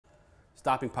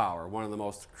stopping power, one of the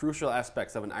most crucial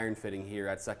aspects of an iron fitting here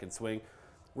at Second Swing.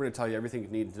 We're going to tell you everything you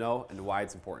need to know and why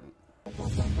it's important.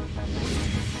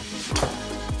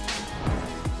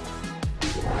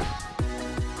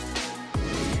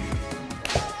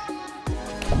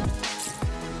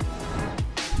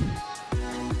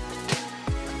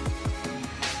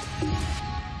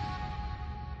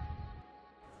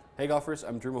 Hey golfers,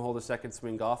 I'm Drew Mahowald of Second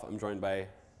Swing Golf. I'm joined by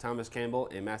Thomas Campbell,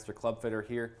 a master club fitter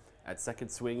here at Second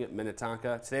Swing at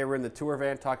Minnetonka. Today we're in the tour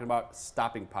van talking about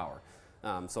stopping power.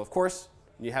 So of course,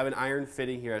 when you have an iron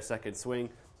fitting here at Second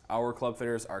Swing, our club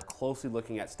fitters are closely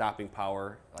looking at stopping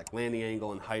power, like landing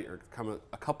angle and height are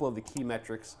a couple of the key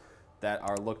metrics that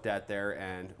are looked at there.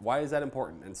 And why is that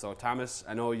important? And so Thomas,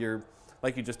 I know you're,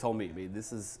 like you just told me,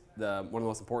 this is one of the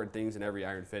most important things in every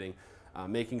iron fitting.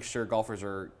 Making sure golfers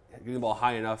are getting the ball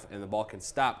high enough and the ball can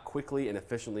stop quickly and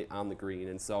efficiently on the green.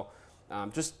 And so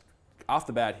just off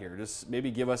the bat here, just maybe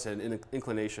give us an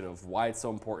inclination of why it's so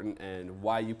important and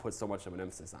why you put so much of an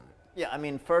emphasis on it. Yeah, I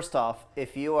mean, first off,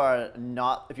 if your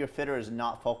fitter is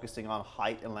not focusing on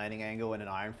height and landing angle in an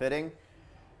iron fitting,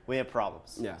 we have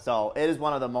problems. Yeah. So it is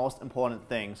one of the most important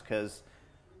things because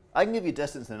I can give you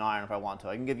distance in an iron if I want to.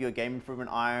 I can give you a game improvement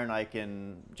iron. I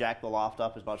can jack the loft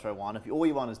up as much as I want. All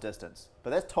you want is distance. But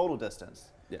that's total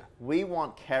distance. Yeah. We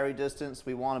want carry distance.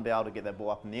 We want to be able to get that ball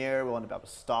up in the air. We want to be able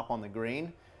to stop on the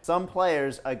green. Some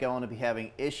players are going to be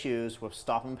having issues with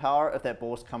stopping power if that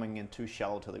ball's coming in too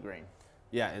shallow to the green.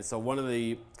 Yeah, and so one of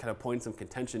the kind of points of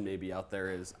contention maybe out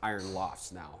there is iron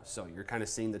lofts now. So you're kind of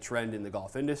seeing the trend in the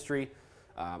golf industry.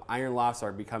 Iron lofts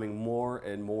are becoming more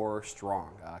and more strong,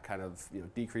 kind of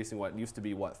decreasing what used to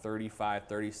be 35,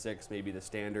 36, maybe the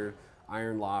standard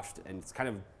iron loft, and it's kind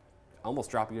of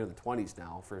almost dropping into the 20s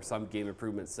now for some game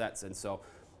improvement sets. And so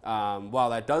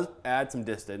while that does add some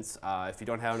distance, if you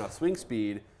don't have enough swing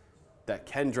speed, that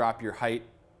can drop your height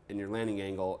and your landing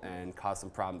angle and cause some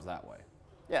problems that way.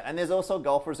 Yeah, and there's also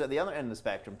golfers at the other end of the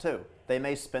spectrum too. They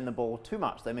may spin the ball too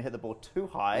much. They may hit the ball too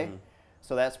high. Mm-hmm.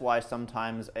 So that's why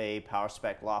sometimes a power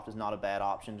spec loft is not a bad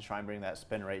option to try and bring that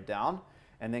spin rate down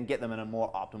and then get them in a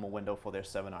more optimal window for their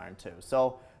 7-iron too.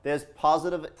 So there's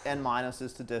positive and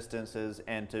minuses to distances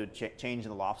and to changing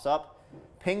the lofts up.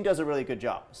 Ping does a really good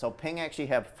job. So Ping actually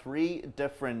have 3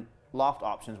 different loft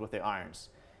options with their irons.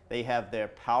 They have their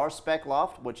power spec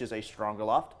loft, which is a stronger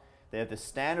loft. They have the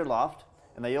standard loft,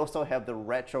 and they also have the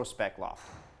retro spec loft.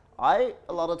 A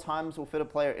lot of times will fit a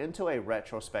player into a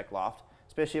retro spec loft,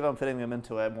 especially if I'm fitting them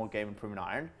into a more game improvement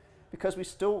iron, because we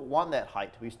still want that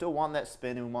height, we still want that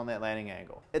spin, and we want that landing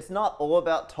angle. It's not all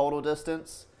about total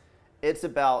distance, it's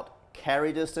about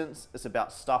carry distance, it's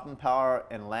about stopping power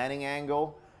and landing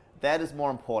angle. That is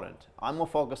more important. I'm more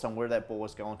focused on where that ball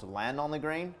is going to land on the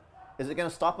green. Is it going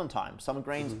to stop in time? Some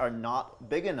greens are not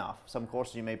big enough. Some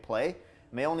courses you may play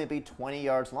may only be 20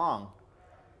 yards long.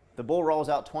 The ball rolls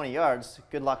out 20 yards,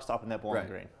 good luck stopping that ball on the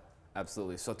green.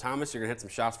 Absolutely. So Thomas, you're going to hit some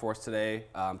shots for us today.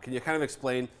 Can you kind of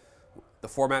explain the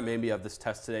format maybe of this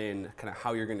test today and kind of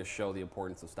how you're going to show the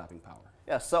importance of stopping power?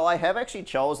 Yeah, so I have actually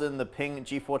chosen the Ping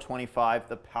G425,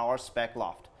 the power spec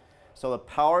loft. So the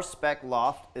power spec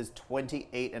loft is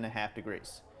 28.5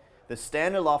 degrees. The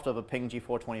standard loft of a Ping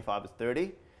G425 is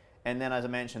 30. And then as I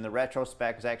mentioned, the retro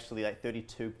spec is actually like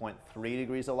 32.3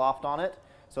 degrees of loft on it.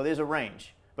 So there's a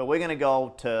range. But we're going to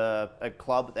go to a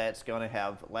club that's going to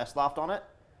have less loft on it.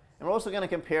 And we're also going to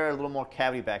compare a little more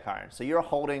cavity back iron. So you're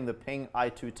holding the Ping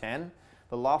I210.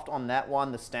 The loft on that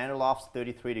one, the standard loft's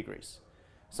 33 degrees.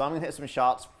 So I'm going to hit some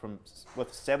shots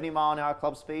with 70 mile an hour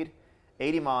club speed,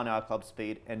 80 mile an hour club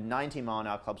speed, and 90 mile an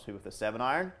hour club speed with the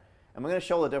 7-iron. And we're going to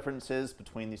show the differences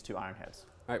between these 2 iron heads.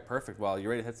 All right, perfect. Well, you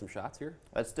ready to hit some shots here?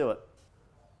 Let's do it.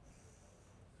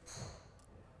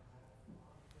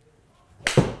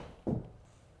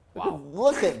 Wow.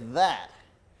 Look at that.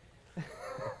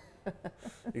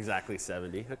 Exactly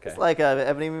 70. Okay. It's like I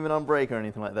haven't even been on break or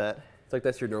anything like that. It's like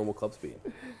that's your normal club speed.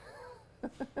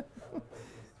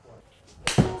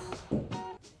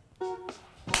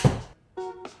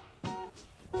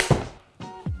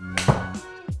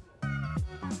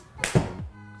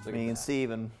 You can see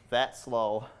even that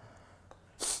slow.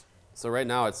 So right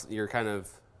now you're in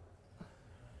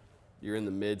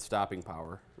the mid stopping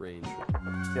power range.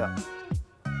 Yeah.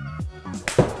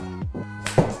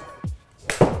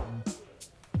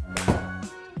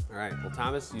 All right, well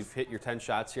Thomas, you've hit your 10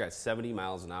 shots here at 70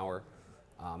 miles an hour,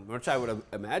 which I would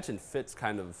imagine fits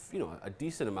kind of, a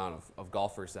decent amount of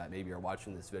golfers that maybe are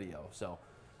watching this video. So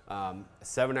a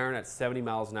 7-iron at 70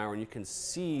 miles an hour, and you can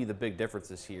see the big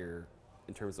differences here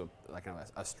in terms of like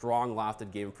a strong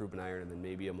lofted game improvement iron and then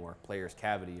maybe a more player's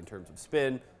cavity in terms of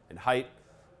spin and height.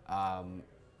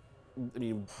 I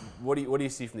mean, what do you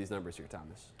see from these numbers here,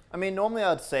 Thomas? I mean, normally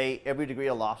I'd say every degree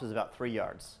of loft is about 3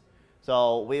 yards.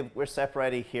 So we're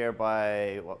separated here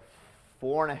by, what,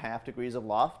 4.5 degrees of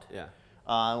loft. Yeah.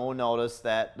 And we'll notice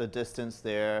that the distance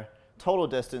there, total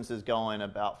distance is going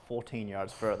about 14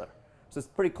 yards further. So it's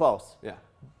pretty close. Yeah.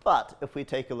 But if we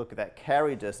take a look at that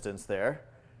carry distance there,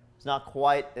 it's not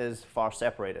quite as far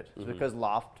separated. It's because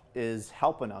loft is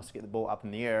helping us get the ball up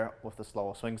in the air with the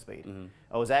slower swing speed.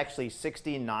 It was actually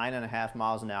 69.5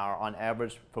 miles an hour on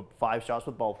average for 5 shots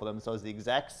with both of them, so it's the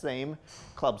exact same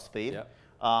club speed. Yep.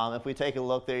 If we take a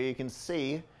look there, you can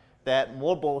see that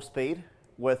more ball speed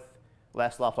with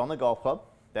less loft on the golf club.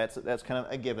 That's kind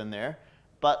of a given there.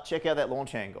 But check out that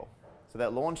launch angle. So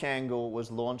that launch angle was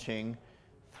launching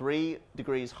 3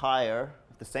 degrees higher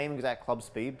with the same exact club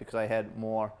speed because I had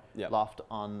more loft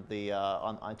on the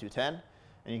on I-210.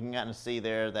 And you can kind of see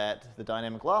there that the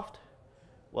dynamic loft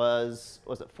was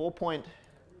it 4.4?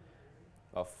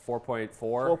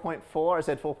 4.4. I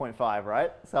said 4.5,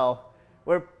 right? So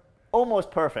we're almost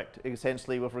perfect,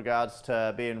 essentially, with regards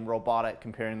to being robotic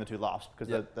comparing the two lofts, because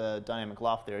the dynamic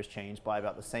loft there has changed by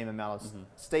about the same amount of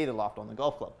stated loft on the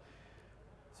golf club.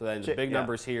 So then the big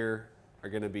numbers here are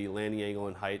going to be landing angle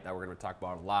and height that we're going to talk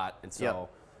about a lot. And so,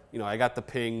 you know, I got the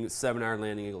Ping 7-iron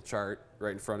landing angle chart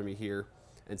right in front of me here.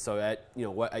 And so at, you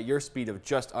know, at your speed of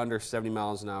just under 70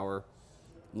 miles an hour,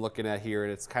 I'm looking at here,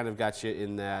 and it's kind of got you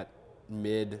in that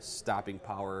mid stopping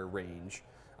power range.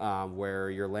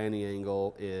 Where your landing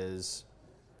angle is,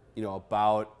 you know,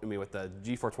 about, I mean, with the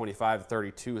G425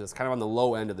 32, it's kind of on the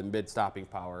low end of the mid stopping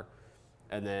power.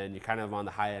 And then you're kind of on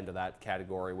the high end of that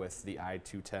category with the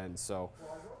I-210. So,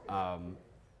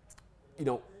 you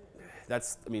know,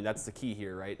 that's the key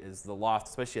here, right, is the loft,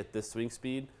 especially at this swing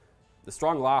speed. The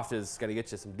strong loft is going to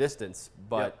get you some distance,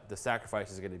 but the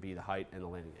sacrifice is going to be the height and the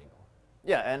landing angle.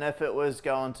 Yeah, and if it was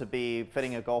going to be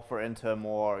fitting a golfer into a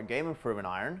more game improvement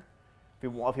iron,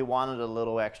 if you wanted a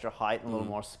little extra height and a little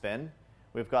more spin,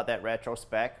 we've got that retro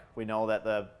spec. We know that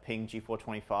the Ping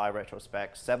G425 retro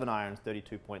spec 7-iron is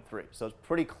 32.3. So it's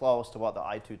pretty close to what the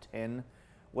I-210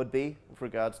 would be with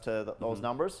regards to those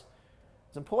numbers.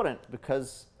 It's important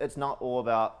because it's not all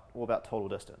about total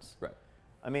distance. Right.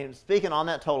 I mean, speaking on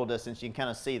that total distance, you can kind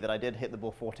of see that I did hit the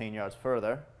ball 14 yards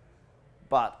further,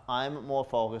 but I'm more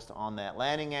focused on that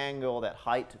landing angle, that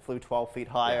height flew 12 feet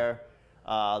higher.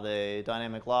 The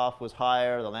dynamic loft was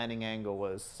higher, the landing angle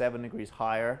was 7 degrees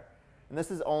higher, and this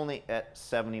is only at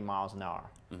 70 miles an hour.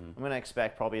 I'm going to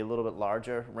expect probably a little bit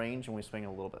larger range when we swing a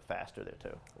little bit faster there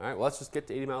too. All right, well, let's just get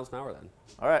to 80 miles an hour then.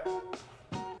 All right.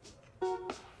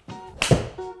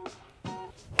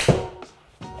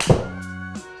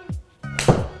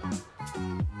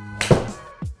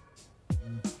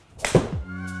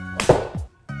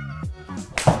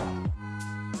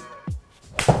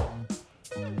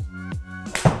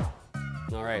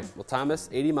 All right, well, Thomas,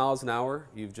 80 miles an hour,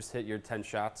 you've just hit your 10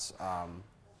 shots.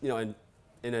 You know,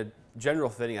 in a general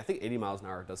fitting, I think 80 miles an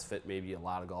hour does fit maybe a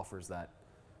lot of golfers that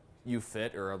you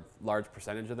fit, or a large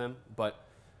percentage of them. But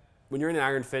when you're in an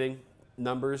iron fitting,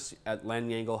 numbers at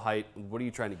landing angle, height, what are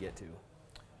you trying to get to?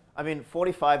 I mean,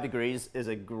 45 degrees is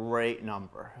a great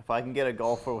number. If I can get a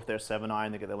golfer with their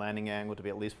 7-iron, they get their landing angle to be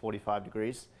at least 45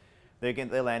 degrees, they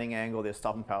get their landing angle, their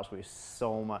stopping power will be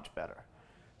so much better.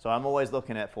 So I'm always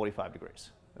looking at 45 degrees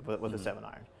with the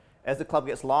 7-iron. As the club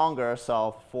gets longer,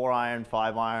 so 4-iron,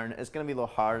 5-iron, it's going to be a little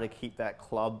harder to keep that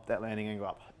landing angle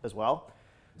up as well.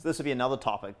 So this would be another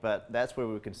topic, but that's where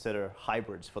we would consider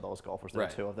hybrids for those golfers there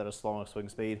too, that are slower swing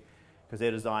speed, because they're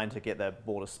designed to get that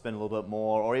ball to spin a little bit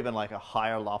more, or even like a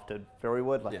higher lofted fairway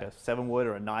wood, like a 7-wood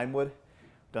or a 9-wood.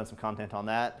 We've done some content on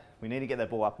that. We need to get that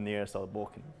ball up in the air so the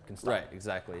ball can stop. Right,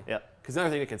 exactly. Yeah. Because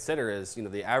another thing to consider is, you know,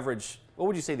 the average, what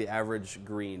would you say the average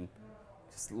green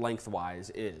lengthwise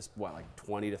is? What, like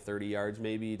 20 to 30 yards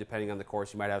maybe, depending on the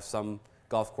course. You might have some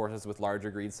golf courses with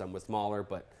larger greens, some with smaller,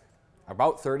 but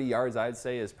about 30 yards, I'd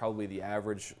say, is probably the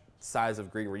average size of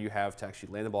green where you have to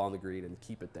actually land the ball on the green and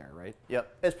keep it there, right?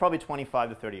 Yep, it's probably 25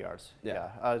 to 30 yards. Yeah,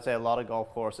 I would say a lot of golf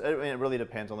courses, I mean, it really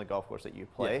depends on the golf course that you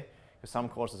play. Yeah. Because some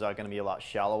courses are going to be a lot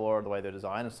shallower the way they're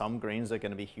designed, and some greens are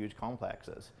going to be huge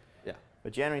complexes. Yeah.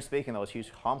 But generally speaking, those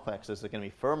huge complexes are going to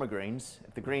be firmer greens.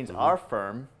 If the greens are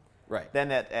firm, then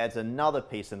that adds another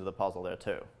piece into the puzzle there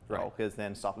too. Right. Because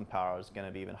then stopping power is going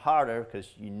to be even harder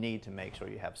because you need to make sure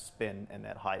you have spin and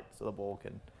that height so the ball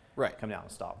can come down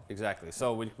and stop. Exactly.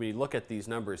 So when we look at these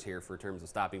numbers here for terms of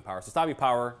stopping power, so stopping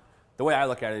power, the way I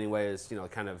look at it anyway is, you know,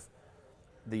 kind of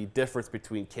the difference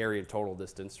between carry and total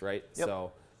distance, right? Yep.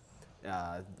 So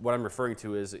what I'm referring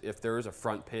to is if there is a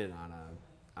front pin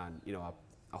on you know,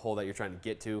 a hole that you're trying to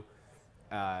get to,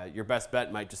 your best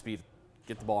bet might just be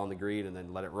get the ball on the green and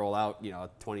then let it roll out,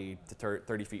 20 to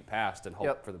 30 feet past and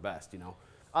hope for the best,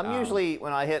 I'm usually,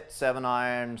 when I hit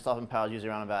 7-iron, stopping power is usually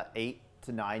around about 8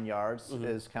 to 9 yards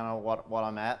is kind of what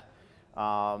I'm at.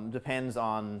 Depends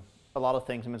on a lot of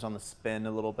things. Depends on the spin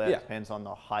a little bit. Depends on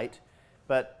the height.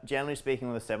 But generally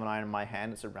speaking, with a 7-iron in my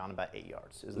hand, it's around about 8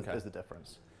 yards is the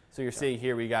difference. So you're seeing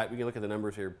here, we can look at the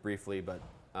numbers here briefly, but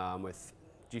with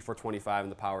G425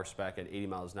 and the power spec at 80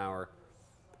 miles an hour,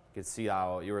 you can see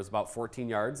how you was about 14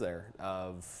 yards there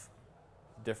of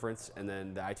difference, and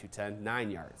then the I210,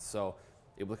 9 yards. So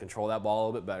able to control that ball a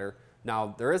little bit better.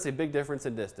 Now, there is a big difference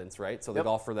in distance, right? So the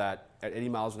golfer that at 80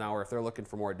 miles an hour, if they're looking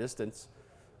for more distance,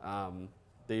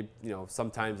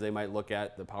 sometimes they might look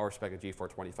at the power spec of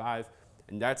G425,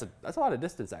 and that's a lot of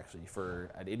distance actually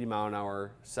for an 80 mile an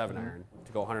hour 7-iron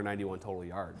to go 191 total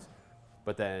yards.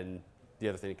 But then the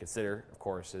other thing to consider, of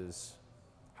course, is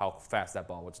how fast that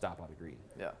ball would stop on the green.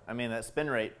 Yeah, I mean that spin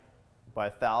rate by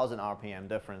 1,000 RPM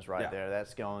difference there.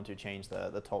 That's going to change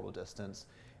the total distance.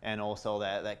 And also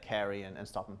that carry and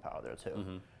stopping power there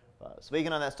too.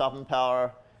 Speaking of that stopping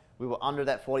power, we were under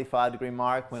that 45-degree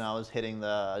mark when I was hitting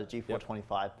the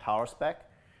G425 power spec.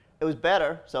 It was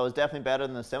better, so it was definitely better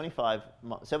than the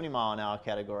 70 mile an hour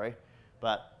category,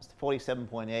 but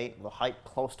 47.8, the height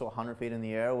close to 100 feet in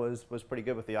the air was pretty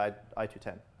good with the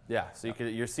I210. Yeah, so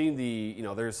you're seeing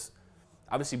there's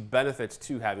obviously benefits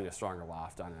to having a stronger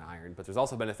loft on an iron, but there's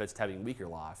also benefits to having weaker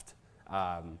loft.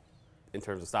 In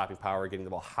terms of stopping power, getting the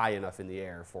ball high enough in the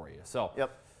air for you. So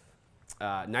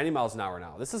 90 miles an hour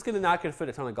now. This is not going to fit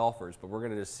a ton of golfers, but we're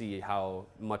going to just see how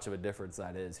much of a difference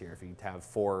that is here. If you have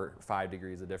 4 or 5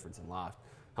 degrees of difference in loft,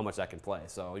 how much that can play.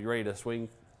 So you ready to swing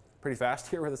pretty fast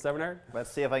here with a 7-iron? Let's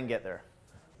see if I can get there.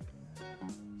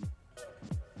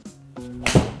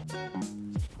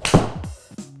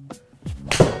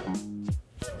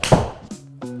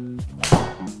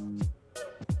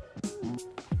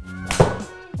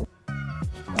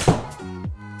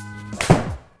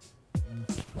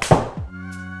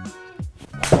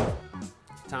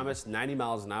 Thomas, 90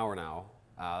 miles an hour now.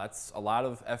 That's a lot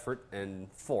of effort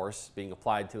and force being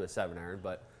applied to a 7-iron,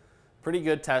 but pretty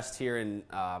good test here. And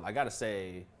I got to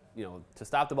say, to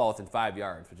stop the ball within 5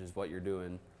 yards, which is what you're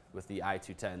doing with the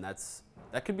I210,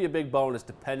 that could be a big bonus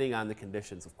depending on the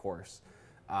conditions, of course.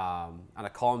 On a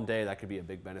calm day, that could be a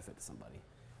big benefit to somebody.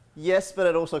 Yes, but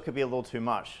it also could be a little too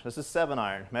much. This is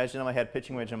 7-iron. Imagine if I had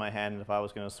pitching wedge in my hand and if I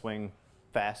was going to swing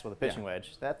fast with a pitching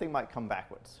wedge. That thing might come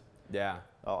backwards. Yeah.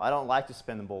 Oh, I don't like to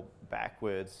spin the ball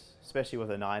backwards, especially with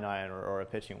a 9-iron or a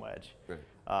pitching wedge.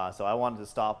 Right. So I wanted to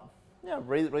stop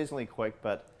reasonably quick,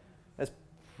 but it's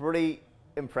pretty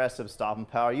impressive stopping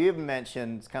power. You even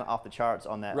mentioned it's kind of off the charts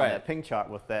on that ping chart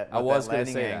with that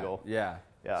landing angle. Yeah.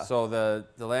 So the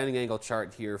landing angle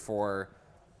chart here for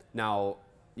now,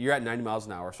 you're at 90 miles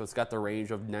an hour, so it's got the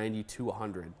range of 90 to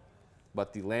 100.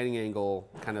 But the landing angle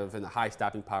kind of in the high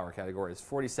stopping power category is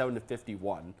 47 to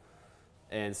 51.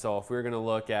 And so if we're going to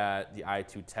look at the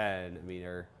I210, I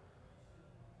mean,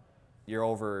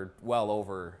 you're well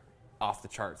over off the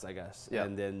charts, I guess. Yep.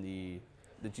 And then the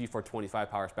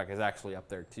G425 power spec is actually up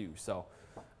there too. So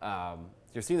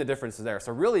you're seeing the differences there.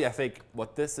 So really, I think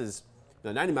what this is,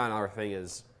 the 90 mile an hour thing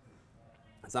is,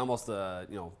 it's almost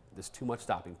there's too much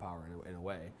stopping power in a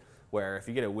way, where if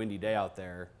you get a windy day out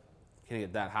there, hitting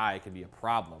it that high can be a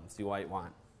problem. So you might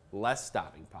want less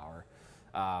stopping power.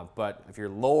 But if you're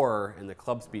lower in the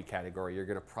club speed category, you're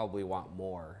going to probably want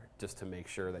more just to make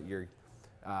sure that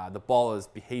the ball is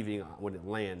behaving when it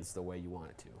lands the way you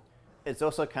want it to. It's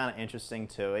also kind of interesting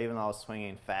too, even though I was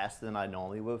swinging faster than I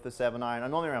normally would with the 7-iron.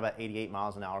 I'm normally around about 88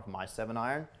 miles an hour for my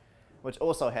 7-iron, which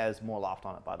also has more loft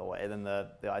on it, by the way, than the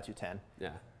I210.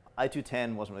 Yeah.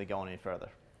 I210 wasn't really going any further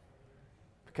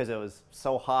because it was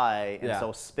so high and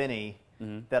so spinny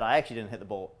that I actually didn't hit the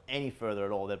ball any further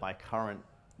at all than my current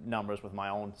numbers with my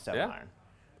own 7-iron.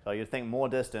 So you'd think more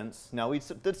distance. Now, we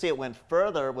did see it went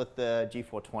further with the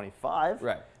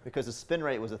G425 because the spin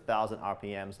rate was 1,000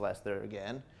 RPMs less there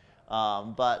again.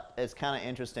 But it's kind of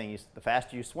interesting. The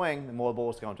faster you swing, the more the ball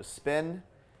is going to spin.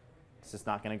 It's just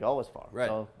not going to go as far.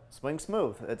 So swing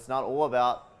smooth. It's not all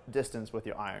about distance with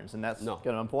your irons, and that's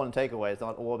an important takeaway. It's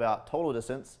not all about total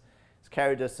distance. It's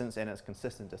carry distance and it's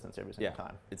consistent distance every single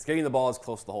time. It's getting the ball as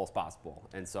close to the hole as possible,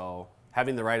 and so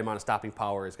having the right amount of stopping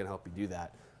power is going to help you do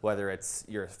that. Whether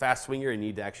you're a fast swinger and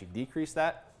need to actually decrease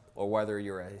that, or whether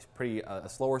you're a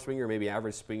slower swinger, maybe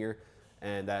average swinger,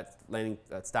 and that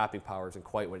stopping power isn't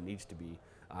quite what it needs to be.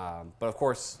 But of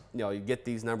course, you get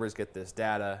these numbers, get this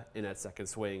data in that second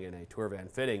swing in a tour van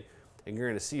fitting, and you're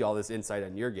going to see all this insight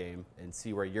on your game and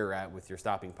see where you're at with your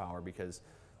stopping power. Because,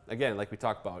 again, like we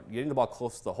talked about, getting the ball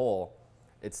close to the hole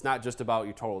it's not just about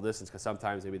your total distance, because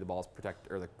sometimes maybe the ball's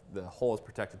protected, or the hole is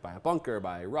protected by a bunker,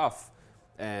 by a rough,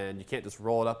 and you can't just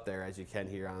roll it up there as you can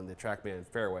here on the TrackMan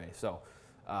fairway. So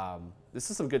this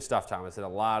is some good stuff, Thomas, and a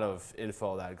lot of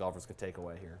info that golfers can take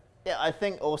away here. Yeah, I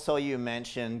think also you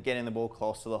mentioned getting the ball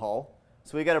close to the hole.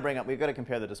 So we've got to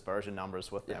compare the dispersion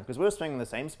numbers with them, because we're swinging the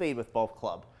same speed with both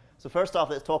club. So first off,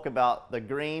 let's talk about the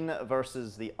green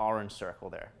versus the orange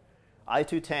circle there.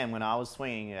 I-210, when I was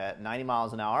swinging at 90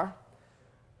 miles an hour,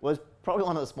 was probably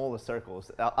one of the smallest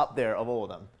circles up there of all of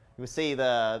them. You see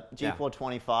the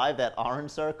G425, that orange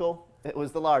circle, it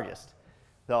was the largest.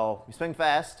 So you swing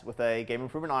fast with a game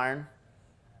improvement iron,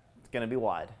 it's going to be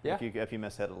wide if you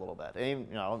miss hit a little bit. And,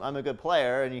 you know, I'm a good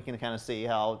player, and you can kind of see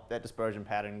how that dispersion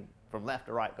pattern from left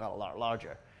to right got a lot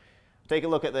larger. Take a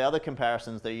look at the other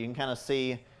comparisons there. You can kind of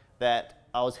see that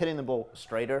I was hitting the ball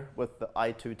straighter with the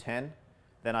I-210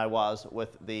 than I was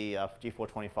with the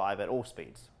G425 at all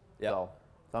speeds. Yep. So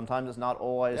sometimes it's not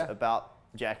always about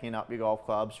jacking up your golf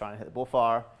clubs, trying to hit the ball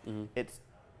far. It's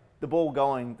the ball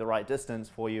going the right distance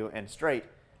for you and straight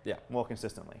more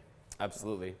consistently.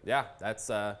 Absolutely. Yeah, that's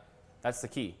the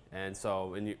key. And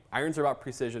so irons are about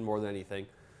precision more than anything,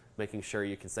 making sure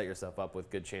you can set yourself up with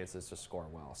good chances to score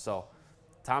well. So,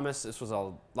 Thomas, this was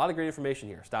a lot of great information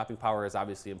here. Stopping power is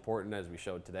obviously important, as we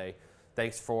showed today.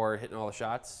 Thanks for hitting all the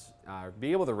shots.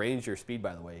 Being able to range your speed,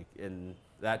 by the way, in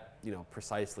that,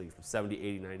 precisely from 70,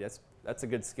 80, 90, that's a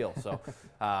good skill. So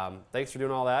thanks for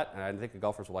doing all that, and I think the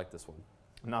golfers will like this one.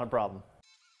 Not a problem.